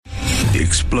The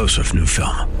explosive new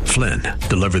film, Flynn,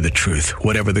 deliver the truth,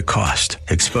 whatever the cost,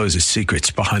 exposes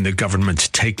secrets behind the government's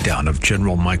takedown of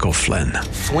General Michael Flynn.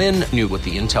 Flynn knew what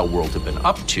the intel world had been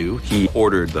up to. He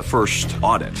ordered the first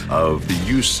audit of the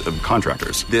use of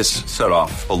contractors. This set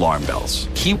off alarm bells.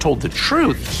 He told the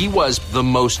truth. He was the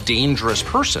most dangerous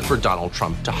person for Donald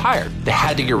Trump to hire. They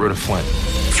had to get rid of Flynn.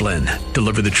 Flynn,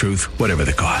 deliver the truth, whatever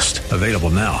the cost. Available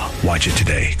now. Watch it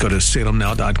today. Go to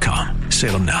salemnow.com.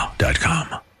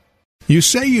 salemnow.com. You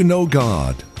say you know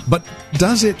God, but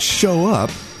does it show up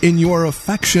in your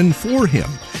affection for Him?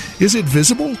 Is it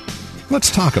visible?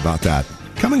 Let's talk about that.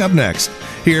 Coming up next,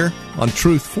 here on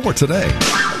Truth for Today.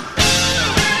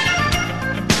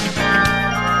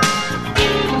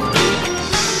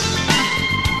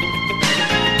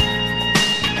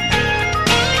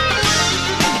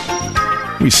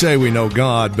 We say we know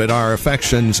God, but our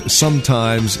affections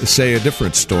sometimes say a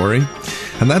different story.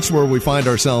 And that's where we find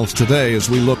ourselves today as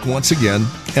we look once again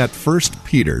at 1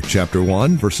 Peter chapter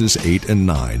 1, verses 8 and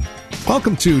 9.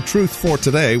 Welcome to Truth for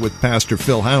Today with Pastor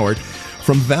Phil Howard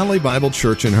from Valley Bible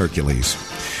Church in Hercules.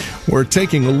 We're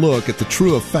taking a look at the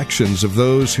true affections of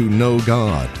those who know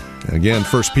God. Again,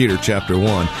 1 Peter chapter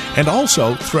 1. And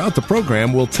also, throughout the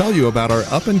program, we'll tell you about our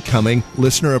up-and-coming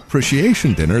Listener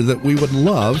Appreciation Dinner that we would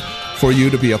love for you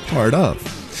to be a part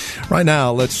of. Right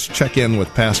now, let's check in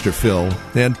with Pastor Phil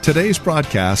and today's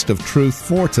broadcast of Truth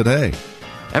for Today.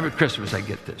 Every Christmas I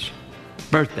get this.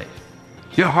 Birthday.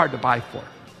 You're hard to buy for.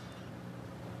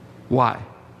 Why?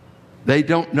 They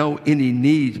don't know any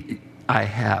need I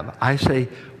have. I say,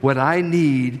 what I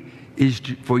need is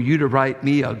for you to write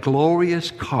me a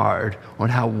glorious card on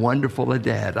how wonderful a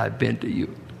dad I've been to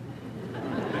you.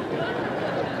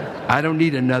 I don't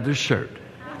need another shirt.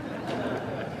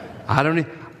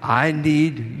 I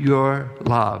need your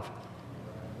love.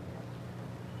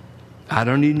 I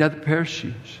don't need another pair of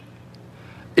shoes.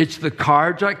 It's the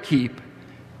cards I keep,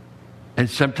 and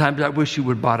sometimes I wish you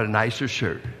would have bought a nicer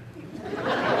shirt.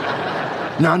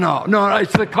 No,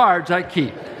 it's the cards I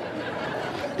keep.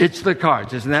 It's the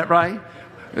cards, isn't that right?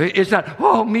 It's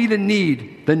not, meet a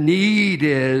need. The need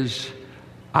is,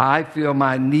 I feel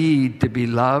my need to be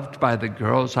loved by the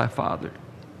girls I fathered.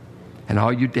 And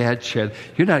all you dads share,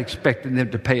 you're not expecting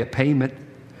them to pay a payment.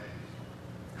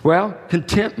 Well,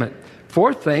 contentment.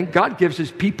 Fourth thing, God gives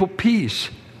His people peace.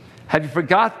 Have you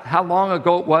forgot how long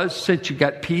ago it was since you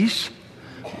got peace?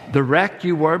 The wreck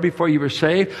you were before you were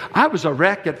saved? I was a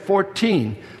wreck at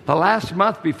 14. The last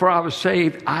month before I was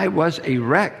saved, I was a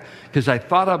wreck because I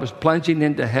thought I was plunging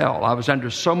into hell. I was under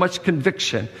so much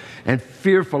conviction and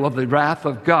fearful of the wrath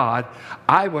of God.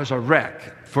 I was a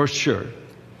wreck for sure.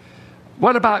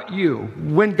 What about you?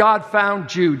 When God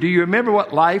found you, do you remember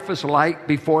what life was like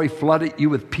before He flooded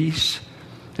you with peace?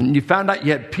 And you found out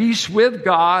you had peace with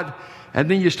God,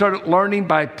 and then you started learning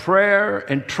by prayer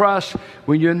and trust.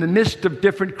 When you're in the midst of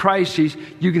different crises,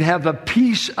 you can have the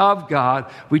peace of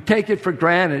God. We take it for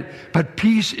granted, but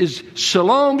peace is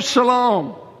shalom,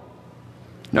 shalom.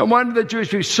 No wonder the Jewish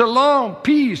people, shalom,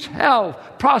 peace, health,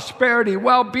 prosperity,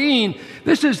 well-being.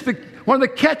 This is one of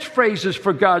the catchphrases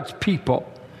for God's people.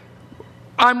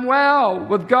 I'm well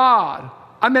with God.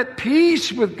 I'm at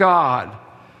peace with God.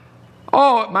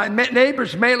 Oh, my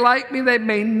neighbors may like me, they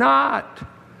may not.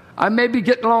 I may be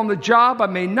getting along the job, I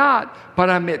may not, but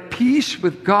I'm at peace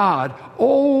with God.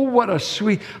 Oh, what a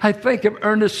sweet, I think of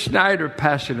Ernest Snyder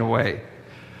passing away.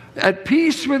 At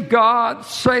peace with God,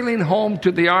 sailing home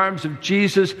to the arms of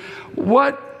Jesus.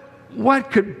 What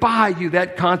could buy you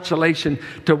that consolation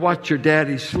to watch your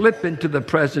daddy slip into the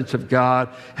presence of God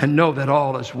and know that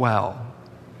all is well?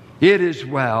 It is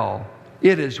well.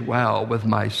 It is well with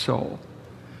my soul.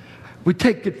 We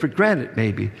take it for granted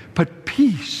maybe, but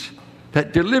peace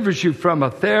that delivers you from a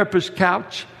therapist's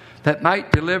couch, that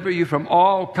might deliver you from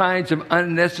all kinds of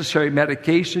unnecessary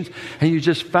medications, and you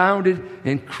just found it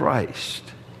in Christ.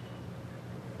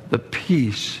 The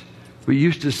peace. We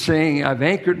used to sing, I've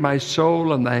anchored my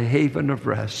soul in the haven of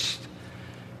rest.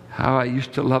 How I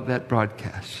used to love that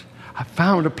broadcast. I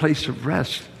found a place of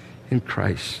rest in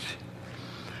Christ.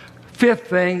 Fifth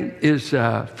thing is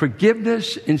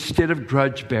forgiveness instead of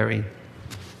grudge bearing.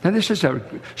 Now, this is a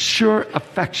sure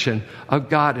affection of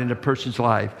God in a person's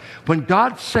life. When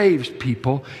God saves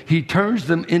people, He turns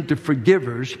them into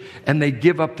forgivers, and they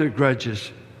give up their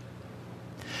grudges.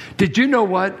 Did you know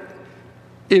what?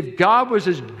 If God was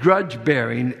as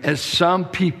grudge-bearing as some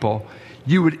people,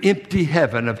 you would empty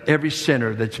heaven of every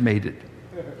sinner that's made it.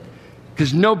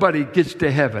 Because nobody gets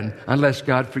to heaven unless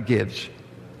God forgives.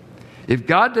 If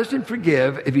God doesn't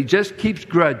forgive, if He just keeps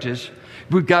grudges,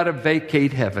 we've got to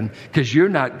vacate heaven because you're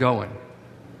not going.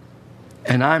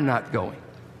 And I'm not going.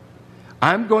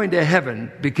 I'm going to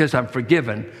heaven because I'm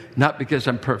forgiven, not because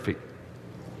I'm perfect.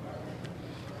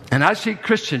 And I see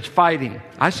Christians fighting.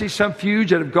 I see some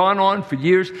feuds that have gone on for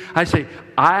years. I say,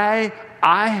 I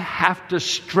have to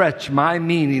stretch my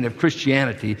meaning of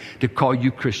Christianity to call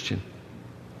you Christian.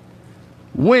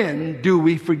 When do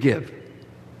we forgive?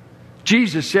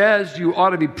 Jesus says you ought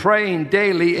to be praying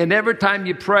daily, and every time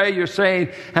you pray, you're saying,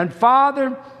 and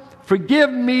Father,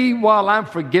 forgive me while I'm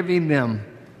forgiving them.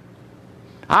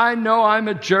 I know I'm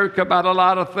a jerk about a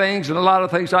lot of things, and a lot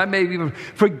of things I may even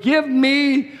forgive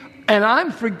me, and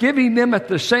I'm forgiving them at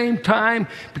the same time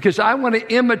because I want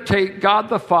to imitate God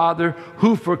the Father,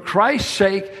 who for Christ's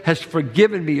sake has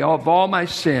forgiven me of all my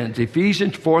sins.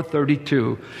 Ephesians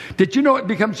 4:32. Did you know it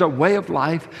becomes a way of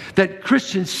life that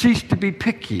Christians cease to be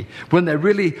picky when they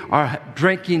really are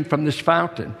drinking from this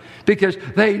fountain? Because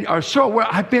they are so aware,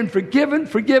 I've been forgiven.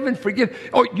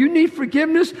 Oh, you need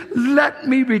forgiveness? Let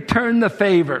me return the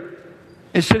favor.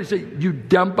 Instead of saying, you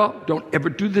dumbo, don't ever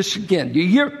do this again. You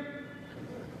hear?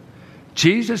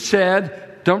 Jesus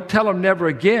said, don't tell them never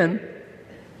again.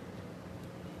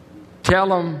 Tell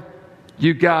them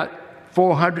you got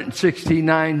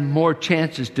 469 more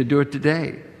chances to do it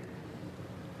today.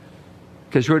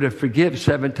 Because we're to forgive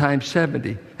 7 times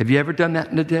 70. Have you ever done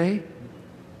that in a day?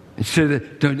 Instead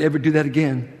of, don't ever do that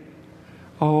again.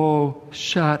 Oh,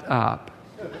 shut up.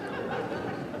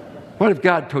 What if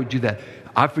God told you that?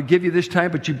 I forgive you this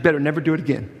time, but you better never do it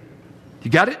again.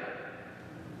 You got it?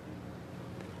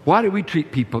 Why do we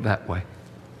treat people that way?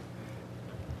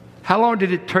 How long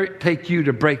did it take you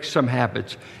to break some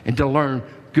habits and to learn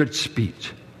good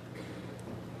speech?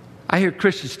 I hear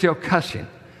Christians still cussing.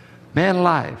 Man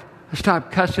alive, I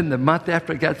stopped cussing the month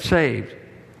after I got saved.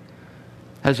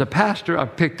 As a pastor,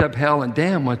 I've picked up hell and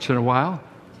damn once in a while.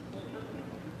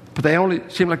 But they only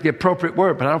seem like the appropriate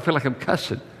word, but I don't feel like I'm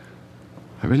cussing.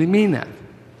 I really mean that.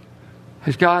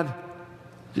 Has God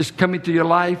just come into your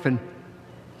life and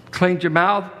cleaned your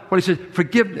mouth? Well, he says,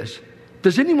 forgiveness.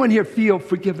 Does anyone here feel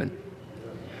forgiven?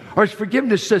 Or is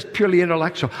forgiveness just purely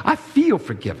intellectual? I feel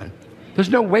forgiven. There's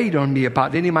no weight on me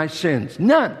about any of my sins.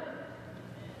 None.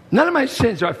 None of my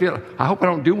sins. I hope I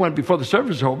don't do one before the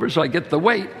service is over so I get the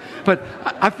weight. But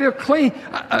I feel clean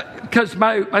because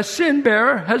my sin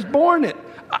bearer has borne it.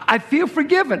 I feel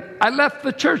forgiven. I left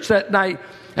the church that night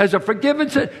as a forgiven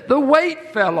sin. The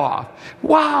weight fell off.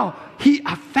 Wow. He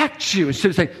affects you. Instead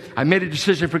of saying, I made a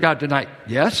decision for God tonight.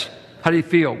 Yes? How do you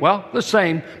feel? Well, the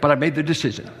same, but I made the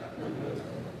decision.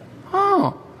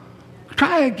 Oh,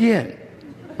 try again.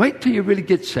 Wait till you really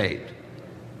get saved.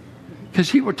 Because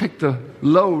he will take the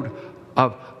load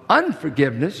of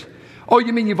unforgiveness. Oh,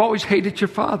 you mean you've always hated your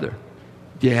father?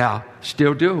 Yeah,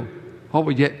 still do. Oh,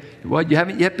 well, you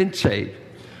haven't yet been saved.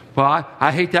 Well,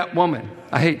 I hate that woman.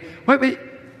 Wait.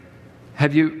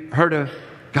 Have you heard of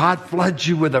God floods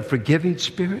you with a forgiving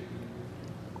spirit?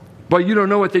 Well, you don't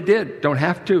know what they did. Don't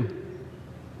have to.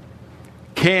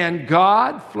 Can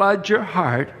God flood your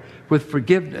heart with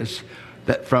forgiveness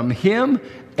that from him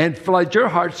and flood your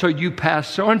heart so you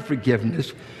pass on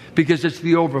forgiveness because it's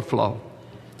the overflow?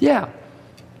 Yeah.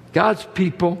 God's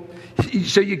people.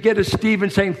 So you get a Stephen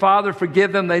saying, Father,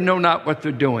 forgive them. They know not what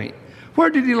they're doing. Where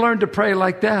did he learn to pray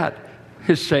like that?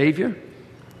 His Savior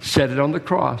said it on the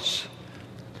cross.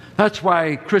 That's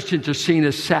why Christians are seen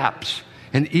as saps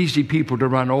and easy people to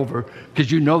run over, because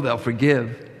you know they'll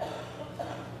forgive.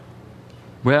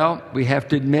 Well, we have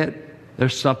to admit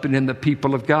there's something in the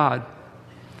people of God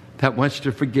that wants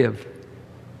to forgive.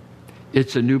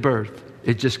 It's a new birth.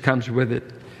 It just comes with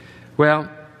it.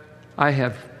 Well, I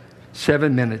have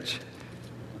 7 minutes.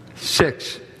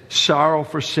 6, sorrow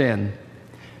for sin.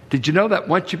 Did you know that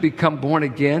once you become born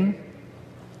again,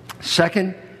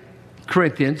 2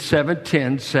 Corinthians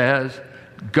 7:10 says,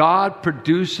 God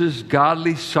produces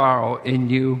godly sorrow in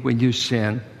you when you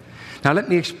sin. Now let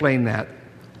me explain that.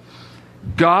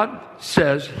 God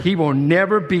says he will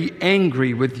never be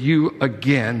angry with you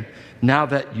again now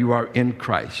that you are in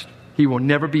Christ. He will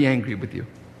never be angry with you.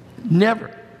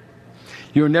 Never.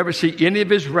 You'll never see any of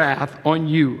his wrath on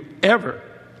you, ever.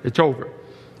 It's over.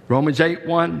 Romans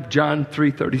 8:1, John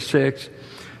 3:36,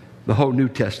 the whole New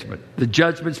Testament. The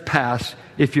judgment's passed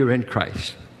if you're in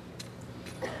Christ.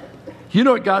 You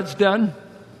know what God's done?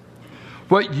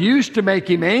 What used to make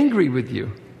him angry with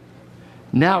you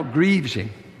now grieves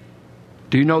him.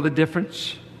 Do you know the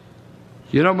difference?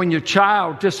 You know, when your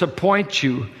child disappoints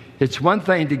you, it's one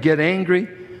thing to get angry,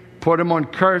 put them on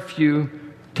curfew,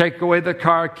 take away the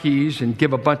car keys, and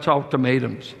give a bunch of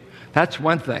ultimatums. That's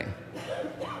one thing.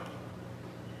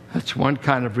 That's one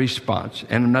kind of response.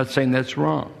 And I'm not saying that's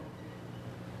wrong.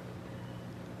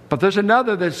 But there's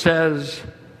another that says,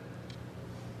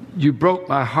 You broke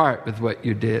my heart with what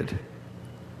you did.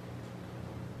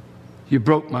 You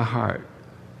broke my heart.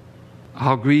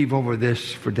 I'll grieve over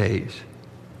this for days.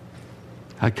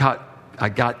 I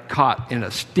got caught in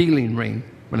a stealing ring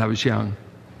when I was young.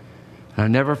 And I'll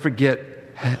never forget,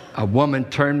 a woman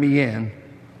turned me in.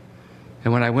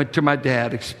 And when I went to my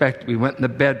dad, we went in the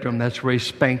bedroom. That's where he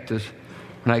spanked us.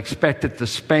 When I expected the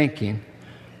spanking,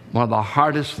 one of the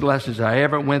hardest lessons I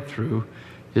ever went through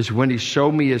is when he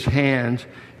showed me his hands.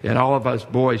 And all of us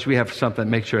boys, we have something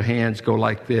that makes your hands go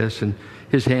like this. And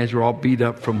his hands were all beat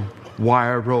up from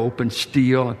wire rope and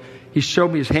steel. And he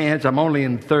showed me his hands. I'm only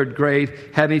in 3rd grade.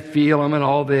 Had me feel them and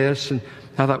all this. And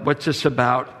I thought, what's this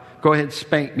about? Go ahead and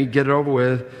spank me. Get it over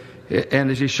with.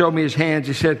 And as he showed me his hands,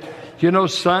 he said, you know,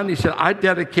 son, he said, I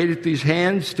dedicated these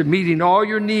hands to meeting all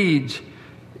your needs.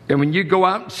 And when you go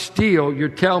out and steal, you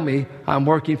tell me I'm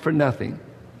working for nothing.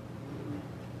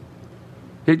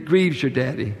 It grieves your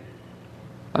daddy.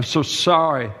 I'm so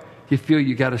sorry you feel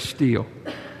you got to steal.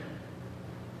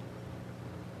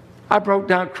 I broke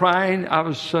down crying. I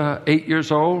was 8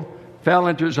 years old, fell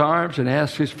into his arms and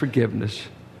asked his forgiveness.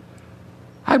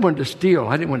 I wanted to steal.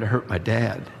 I didn't want to hurt my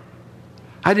dad.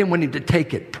 I didn't want him to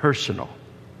take it personal.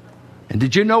 And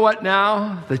did you know what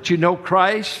now that you know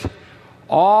Christ?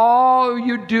 All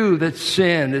you do that's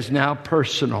sin is now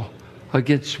personal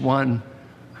against one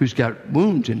who's got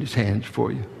wounds in his hands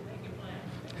for you.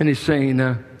 And he's saying,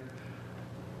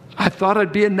 I thought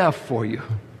I'd be enough for you.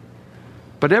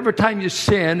 But every time you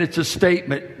sin, it's a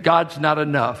statement, God's not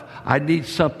enough. I need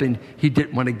something he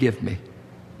didn't want to give me.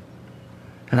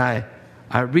 And I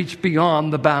reach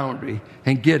beyond the boundary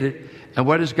and get it. And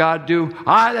what does God do?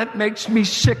 That makes me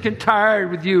sick and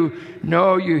tired with you.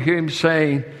 No, you hear him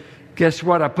saying, guess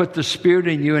what? I put the Spirit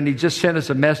in you, and he just sent us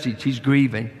a message. He's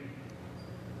grieving.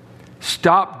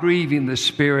 Stop grieving the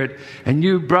Spirit. And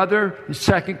you, brother, in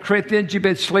 2 Corinthians, you've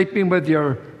been sleeping with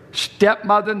your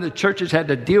stepmother, and the churches had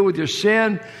to deal with your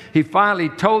sin. He finally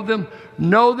told them,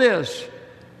 know this,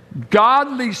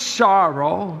 godly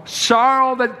sorrow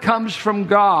that comes from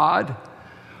God,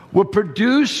 will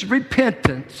produce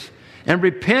repentance, and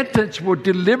repentance will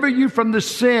deliver you from the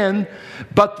sin,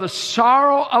 but the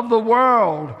sorrow of the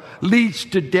world leads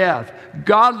to death.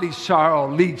 Godly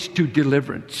sorrow leads to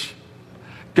deliverance.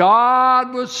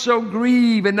 God will so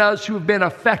grieve in us who have been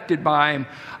affected by him.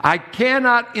 I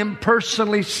cannot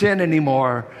impersonally sin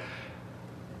anymore.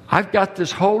 I've got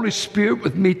this Holy Spirit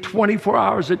with me 24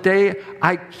 hours a day.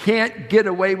 I can't get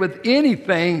away with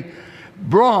anything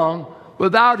wrong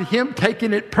without him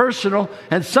taking it personal.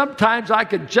 And sometimes I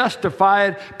could justify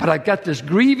it, but I've got this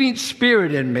grieving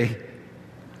spirit in me.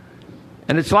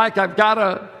 And it's like I've got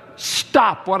to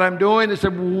stop what I'm doing and say,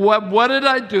 what did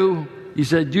I do? He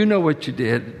said, you know what you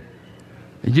did.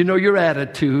 And you know your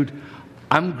attitude.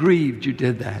 I'm grieved you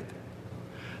did that.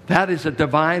 That is a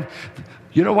divine.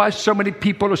 You know why so many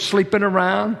people are sleeping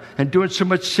around and doing so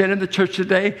much sin in the church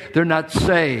today? They're not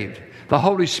saved. The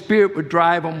Holy Spirit would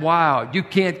drive them wild. You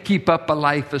can't keep up a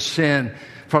life of sin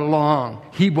for long.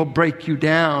 He will break you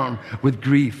down with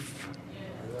grief.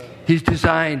 He's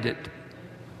designed it.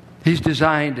 He's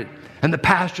designed it. And the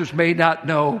pastors may not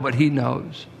know, but he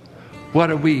knows. What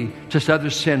are we? Just other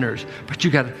sinners. But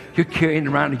you're carrying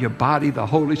around in your body the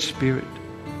Holy Spirit.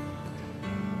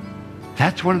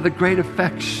 That's one of the great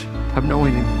effects of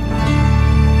knowing him.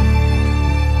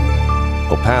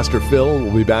 Well, Pastor Phil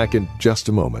will be back in just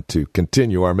a moment to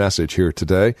continue our message here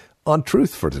today on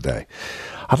Truth for Today.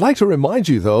 I'd like to remind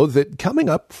you, though, that coming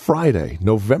up Friday,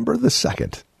 November the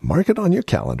 2nd, mark it on your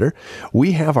calendar,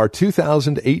 we have our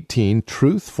 2018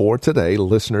 Truth for Today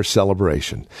listener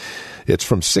celebration. It's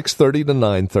from 6:30 to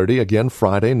 9:30, again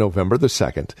Friday, November the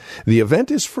 2nd. The event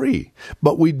is free,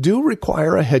 but we do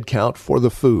require a head count for the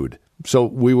food. So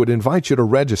we would invite you to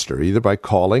register either by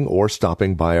calling or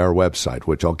stopping by our website,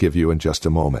 which I'll give you in just a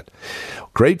moment.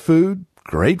 Great food,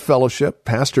 great fellowship.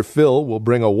 Pastor Phil will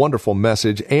bring a wonderful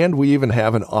message, and we even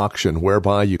have an auction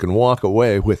whereby you can walk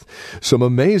away with some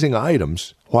amazing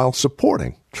items while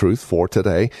supporting Truth for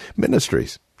Today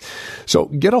Ministries. So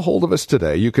get a hold of us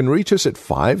today. You can reach us at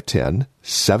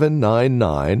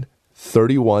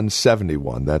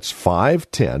 510-799-3171. That's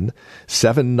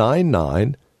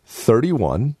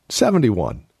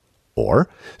 510-799-3171. Or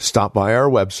stop by our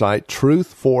website,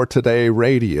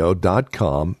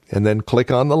 truthfortodayradio.com, and then click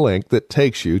on the link that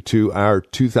takes you to our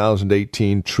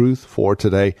 2018 Truth for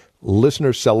Today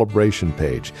Listener Celebration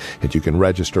page. And you can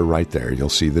register right there. You'll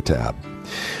see the tab.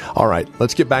 All right,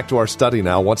 let's get back to our study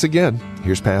now. Once again,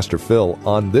 here's Pastor Phil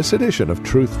on this edition of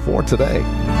Truth for Today.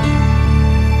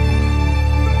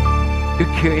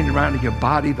 You're carrying around in your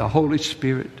body the Holy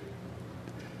Spirit.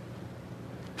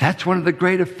 That's one of the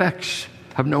great effects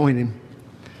of knowing Him.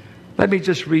 Let me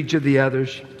just read you the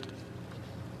others.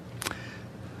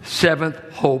 Seventh,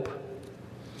 hope.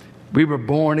 We were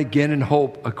born again in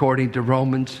hope, according to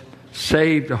Romans.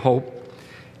 Saved to hope.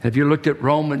 And if you looked at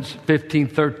Romans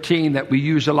 15:13, that we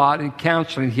use a lot in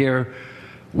counseling here,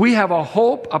 we have a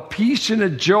hope, a peace, and a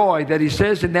joy that he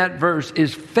says in that verse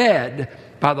is fed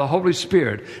by the Holy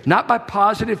Spirit. Not by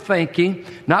positive thinking,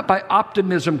 not by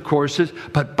optimism courses,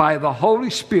 but by the Holy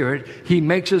Spirit. He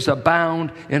makes us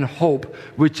abound in hope,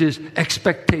 which is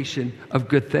expectation of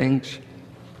good things.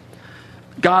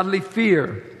 Godly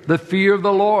fear. The fear of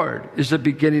the Lord is the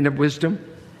beginning of wisdom.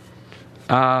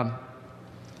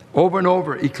 Over and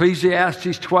over,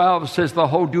 Ecclesiastes 12 says the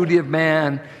whole duty of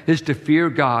man is to fear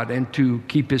God and to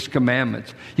keep His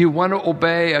commandments. You want to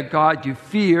obey a God you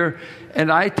fear,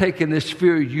 and I take in this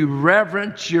fear you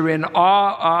reverence, you're in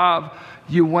awe of,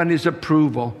 you want His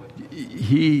approval.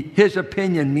 His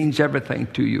opinion means everything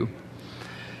to you.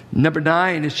 Number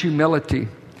 9 is humility.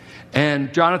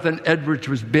 And Jonathan Edwards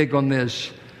was big on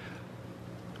this.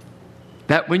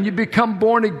 That when you become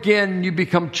born again, you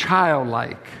become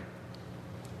childlike.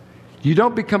 You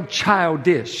don't become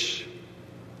childish.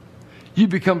 You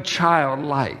become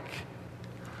childlike.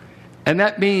 And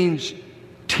that means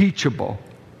teachable,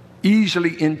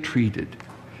 easily entreated.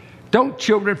 Don't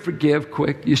children forgive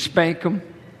quick? You spank them,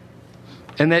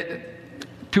 and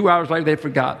 2 hours later they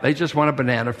forgot. They just want a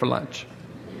banana for lunch.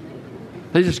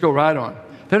 They just go right on.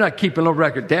 They're not keeping a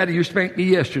record. Daddy, you spanked me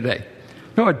yesterday.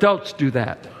 No, adults do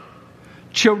that.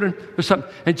 Children,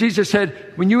 and Jesus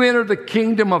said, when you enter the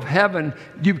kingdom of heaven,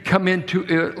 you come into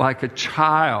it like a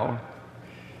child.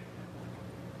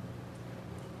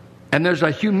 And there's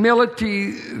a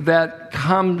humility that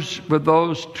comes with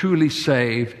those truly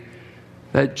saved.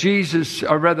 That Jesus,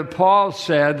 or rather Paul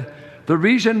said, the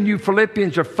reason you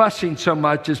Philippians are fussing so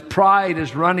much is pride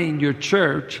is running your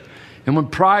church. And when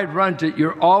pride runs it,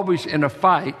 you're always in a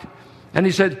fight. And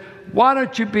he said, why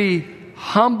don't you be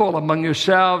humble among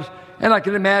yourselves? And I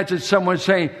can imagine someone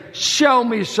saying, show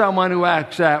me someone who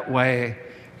acts that way.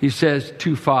 He says,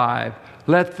 2:5,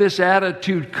 let this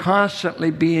attitude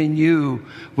constantly be in you,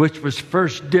 which was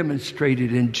first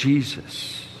demonstrated in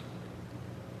Jesus.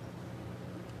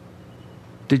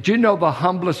 Did you know the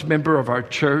humblest member of our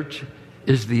church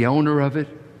is the owner of it?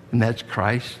 And that's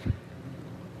Christ.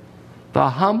 The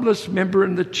humblest member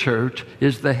in the church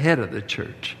is the head of the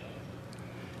church.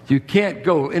 You can't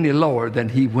go any lower than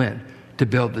He went to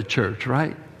build the church,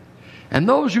 right? And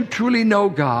those who truly know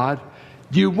God,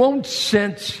 you won't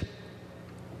sense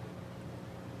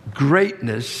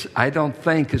greatness, I don't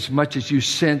think, as much as you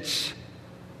sense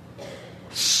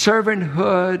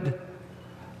servanthood,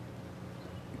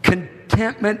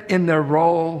 contentment in their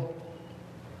role.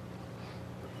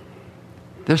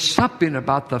 There's something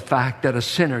about the fact that a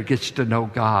sinner gets to know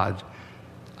God.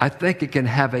 I think it can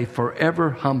have a forever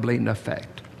humbling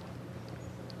effect.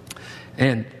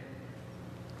 And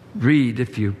read,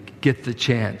 if you get the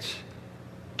chance,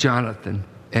 Jonathan,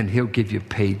 and he'll give you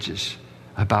pages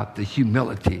about the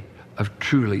humility of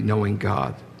truly knowing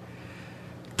God.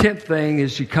 10th thing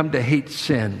is you come to hate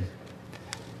sin.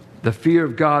 The fear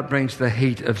of God brings the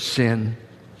hate of sin,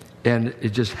 and it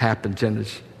just happens in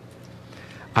us.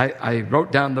 I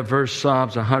wrote down the verse,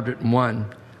 Psalms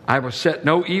 101. I will set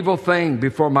no evil thing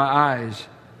before my eyes.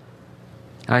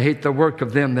 I hate the work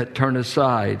of them that turn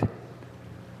aside.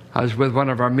 I was with one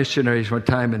of our missionaries one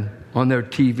time, and on their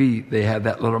TV, they had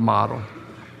that little motto.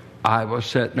 I will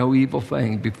set no evil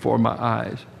thing before my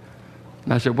eyes.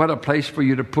 And I said, what a place for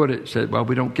you to put it. He said, well,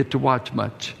 we don't get to watch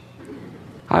much.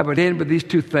 I would end with these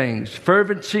two things.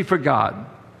 Fervency for God.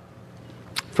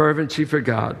 Fervency for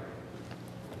God.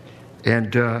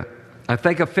 And I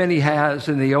think of Phinehas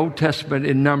in the Old Testament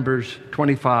in Numbers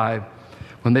 25,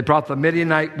 when they brought the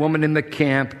Midianite woman in the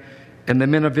camp, and the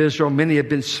men of Israel, many had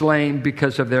been slain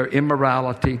because of their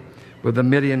immorality with the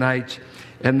Midianites.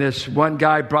 And this one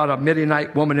guy brought a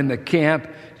Midianite woman in the camp,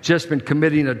 just been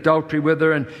committing adultery with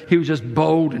her, and he was just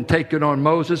bold and taking on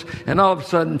Moses. And all of a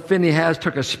sudden, Phinehas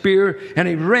took a spear, and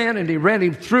he ran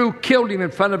him through, killed him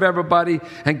in front of everybody.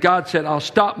 And God said, I'll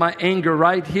stop my anger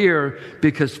right here,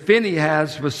 because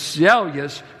Phinehas was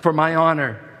zealous for my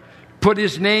honor. Put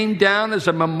his name down as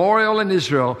a memorial in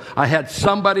Israel. I had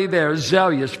somebody there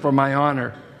zealous for my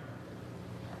honor.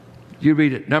 You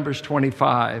read it, Numbers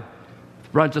 25.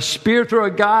 Runs a spear through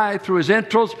a guy, through his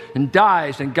entrails, and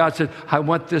dies. And God said, I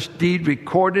want this deed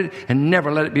recorded and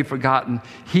never let it be forgotten.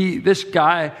 This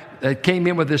guy that came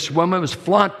in with this woman was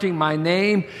flaunting my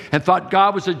name and thought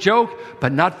God was a joke,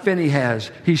 but not Phinehas.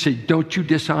 He said, don't you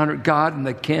dishonor God in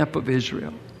the camp of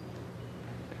Israel.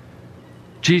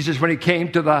 Jesus, when he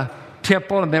came to the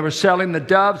temple and they were selling the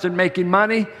doves and making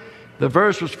money, the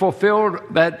verse was fulfilled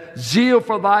that zeal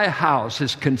for thy house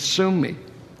has consumed me.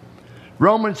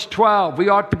 Romans 12, we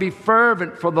ought to be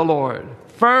fervent for the Lord,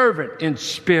 fervent in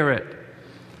spirit.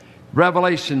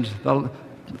 Revelations, the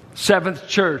 7th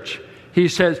church, he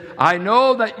says, I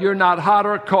know that you're not hot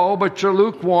or cold, but you're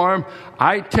lukewarm.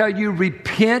 I tell you,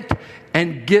 repent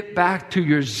and get back to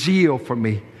your zeal for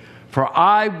me. For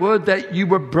I would that you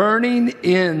were burning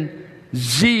in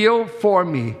zeal for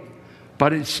me.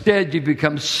 But instead you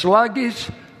become sluggish,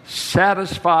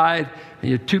 satisfied, and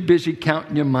you're too busy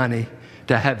counting your money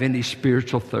to have any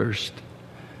spiritual thirst.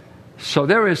 So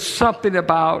there is something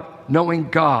about knowing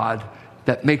God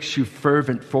that makes you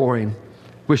fervent for Him.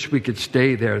 Wish we could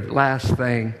stay there. Last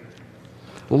thing.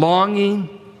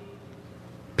 Longing,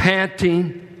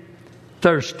 panting,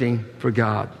 thirsting for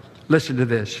God. Listen to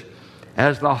this.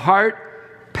 As the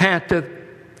hart panteth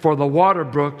for the water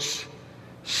brooks,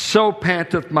 so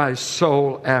panteth my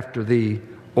soul after thee,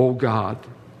 O God.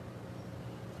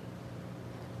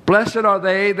 Blessed are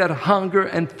they that hunger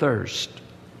and thirst.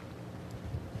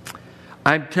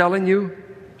 I'm telling you,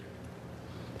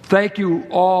 thank you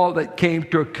all that came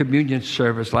to a communion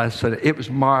service last Sunday. It was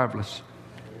marvelous.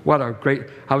 What a great...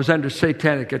 I was under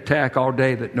satanic attack all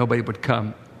day that nobody would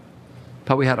come.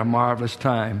 But we had a marvelous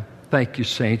time. Thank you,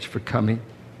 saints, for coming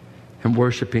and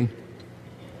worshiping.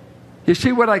 You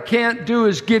see, what I can't do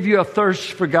is give you a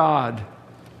thirst for God.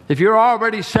 If you're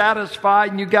already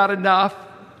satisfied and you got enough,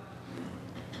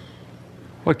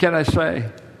 what can I say?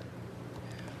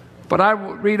 But I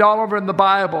read all over in the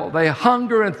Bible, they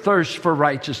hunger and thirst for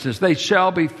righteousness. They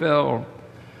shall be filled.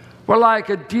 We're like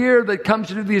a deer that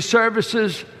comes into these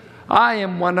services. I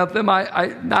am one of them.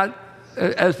 I not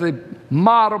as the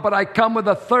model, but I come with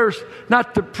a thirst,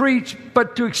 not to preach,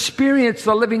 but to experience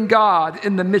the living God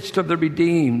in the midst of the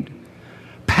redeemed.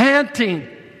 Panting,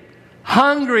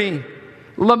 hungry,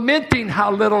 lamenting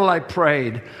how little I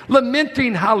prayed,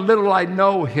 lamenting how little I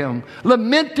know Him,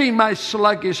 lamenting my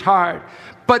sluggish heart.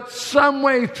 But some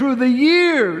way through the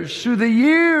years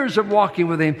of walking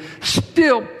with Him,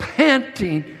 still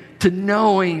panting to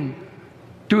knowing,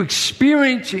 to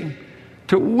experiencing,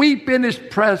 to weep in His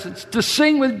presence, to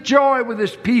sing with joy with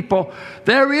His people.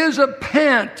 There is a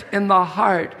pant in the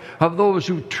heart of those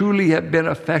who truly have been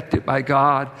affected by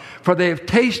God. For they have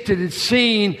tasted and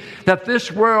seen that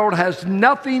this world has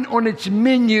nothing on its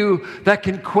menu that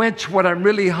can quench what I'm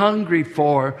really hungry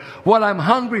for. What I'm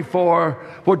hungry for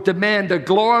would demand a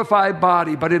glorified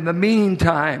body. But in the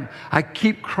meantime, I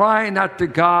keep crying out to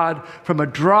God from a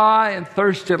dry and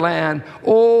thirsty land.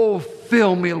 Oh,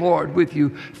 fill me, Lord, with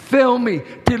you. Fill me.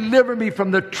 Deliver me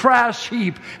from the trash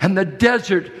heap and the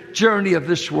desert journey of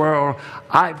this world.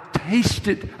 I've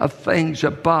tasted of things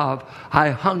above. I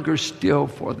hunger still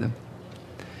for them.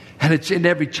 And it's in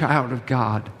every child of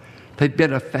God. They've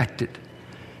been affected.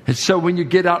 And so when you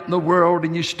get out in the world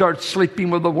and you start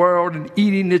sleeping with the world and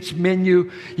eating its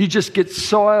menu, you just get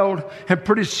soiled. And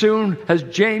pretty soon, as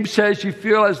James says, you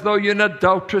feel as though you're an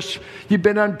adulteress. You've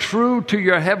been untrue to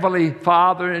your heavenly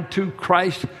Father and to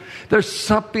Christ. There's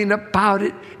something about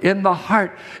it in the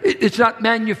heart. It's not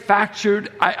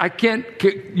manufactured. I can't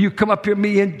get you come up here and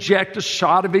me inject a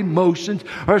shot of emotions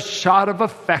or a shot of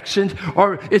affections,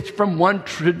 or it's from one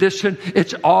tradition.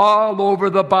 It's all over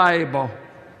the Bible.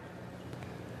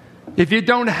 If you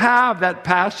don't have that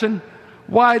passion,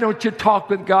 why don't you talk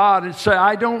with God and say,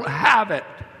 I don't have it.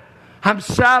 I'm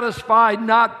satisfied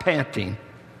not panting.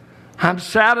 I'm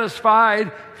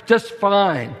satisfied just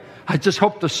fine. I just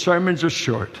hope the sermons are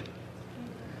short.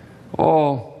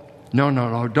 Oh,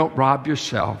 no. Don't rob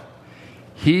yourself.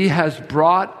 He has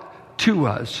brought to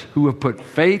us who have put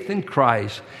faith in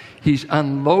Christ. He's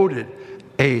unloaded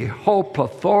a whole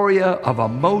plethora of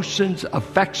emotions,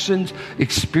 affections,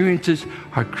 experiences.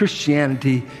 Our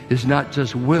Christianity is not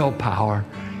just willpower.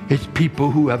 It's people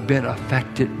who have been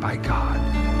affected by God.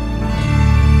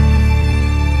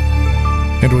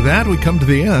 And with that, we come to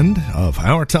the end of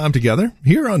our time together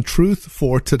here on Truth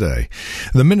for Today,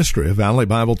 the ministry of Valley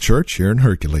Bible Church here in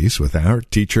Hercules with our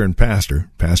teacher and pastor,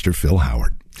 Pastor Phil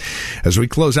Howard. As we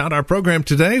close out our program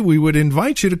today, we would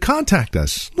invite you to contact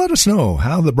us. Let us know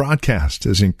how the broadcast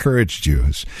has encouraged you,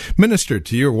 has ministered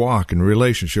to your walk and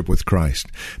relationship with Christ.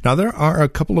 Now, there are a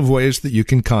couple of ways that you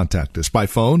can contact us. By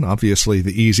phone, obviously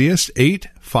the easiest,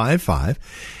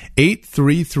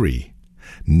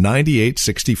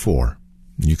 855-833-9864.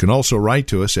 You can also write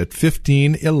to us at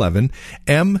 1511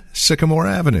 M. Sycamore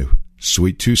Avenue,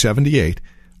 Suite 278,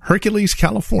 Hercules,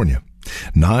 California.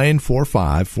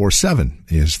 94547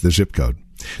 is the zip code.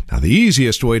 Now, the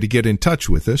easiest way to get in touch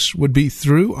with us would be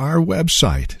through our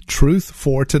website,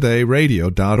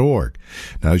 truthfortodayradio.org.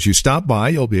 Now, as you stop by,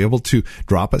 you'll be able to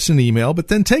drop us an email, but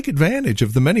then take advantage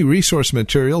of the many resource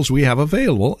materials we have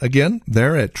available, again,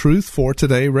 there at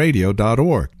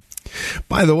truthfortodayradio.org.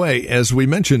 By the way, as we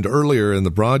mentioned earlier in the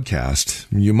broadcast,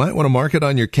 you might want to mark it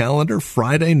on your calendar,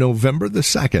 Friday, November the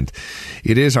 2nd.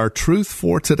 It is our Truth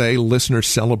for Today listener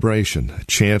celebration, a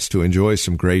chance to enjoy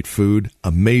some great food,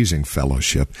 amazing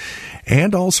fellowship,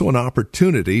 and also an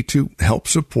opportunity to help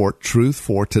support Truth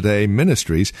for Today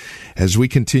ministries as we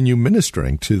continue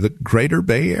ministering to the greater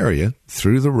Bay Area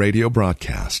through the radio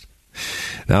broadcast.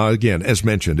 Now, again, as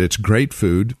mentioned, it's great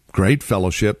food, great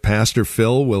fellowship. Pastor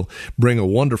Phil will bring a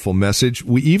wonderful message.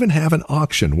 We even have an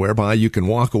auction whereby you can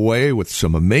walk away with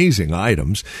some amazing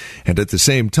items and at the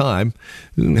same time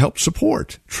help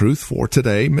support Truth for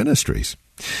Today ministries.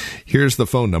 Here's the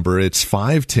phone number. It's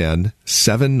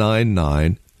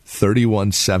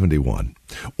 510-799-3171.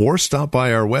 Or stop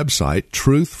by our website,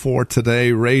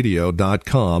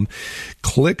 truthfortodayradio.com.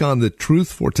 Click on the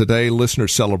Truth for Today Listener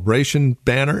Celebration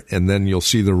banner, and then you'll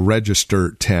see the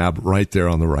Register tab right there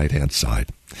on the right-hand side.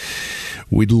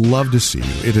 We'd love to see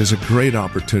you. It is a great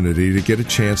opportunity to get a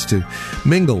chance to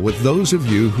mingle with those of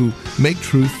you who make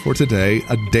Truth for Today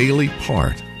a daily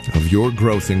part of your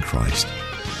growth in Christ.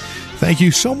 Thank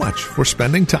you so much for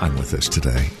spending time with us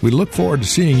today. We look forward to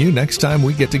seeing you next time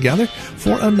we get together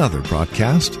for another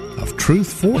broadcast of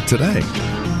Truth for Today.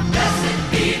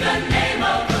 Blessed be the name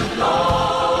of the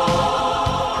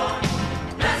Lord.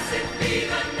 Blessed be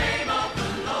the name of the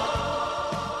Lord.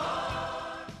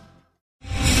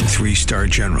 3-star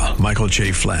General Michael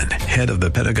J. Flynn, head of the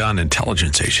Pentagon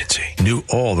Intelligence Agency, knew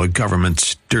all the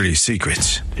government's dirty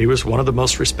secrets. He was one of the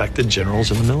most respected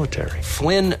generals in the military.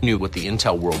 Flynn knew what the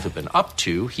intel world had been up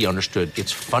to. He understood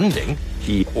its funding.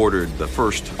 He ordered the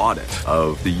first audit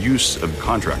of the use of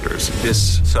contractors.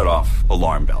 This set off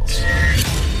alarm bells.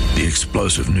 The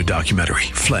explosive new documentary,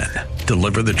 Flynn,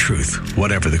 Deliver the Truth,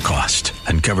 Whatever the Cost,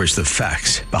 uncovers the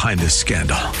facts behind this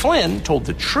scandal. Flynn told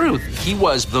the truth. He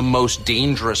was the most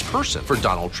dangerous person for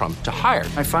Donald Trump to hire.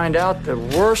 I find out the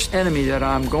worst enemy that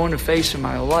I'm going to face in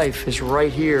my life is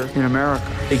right here in America.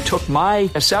 They took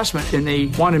my assessment and they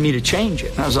wanted me to change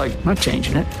it. And I was like, I'm not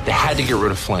changing it. They had to get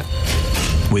rid of Flynn.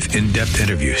 With in-depth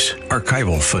interviews,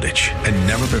 archival footage, and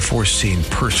never-before-seen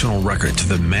personal records of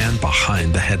the man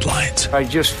behind the headlines. I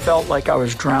just felt like I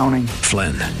was drowning.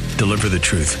 Flynn, Deliver the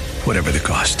Truth, Whatever the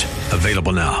Cost.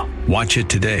 Available now. Watch it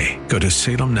today. Go to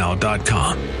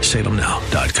salemnow.com.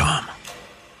 salemnow.com.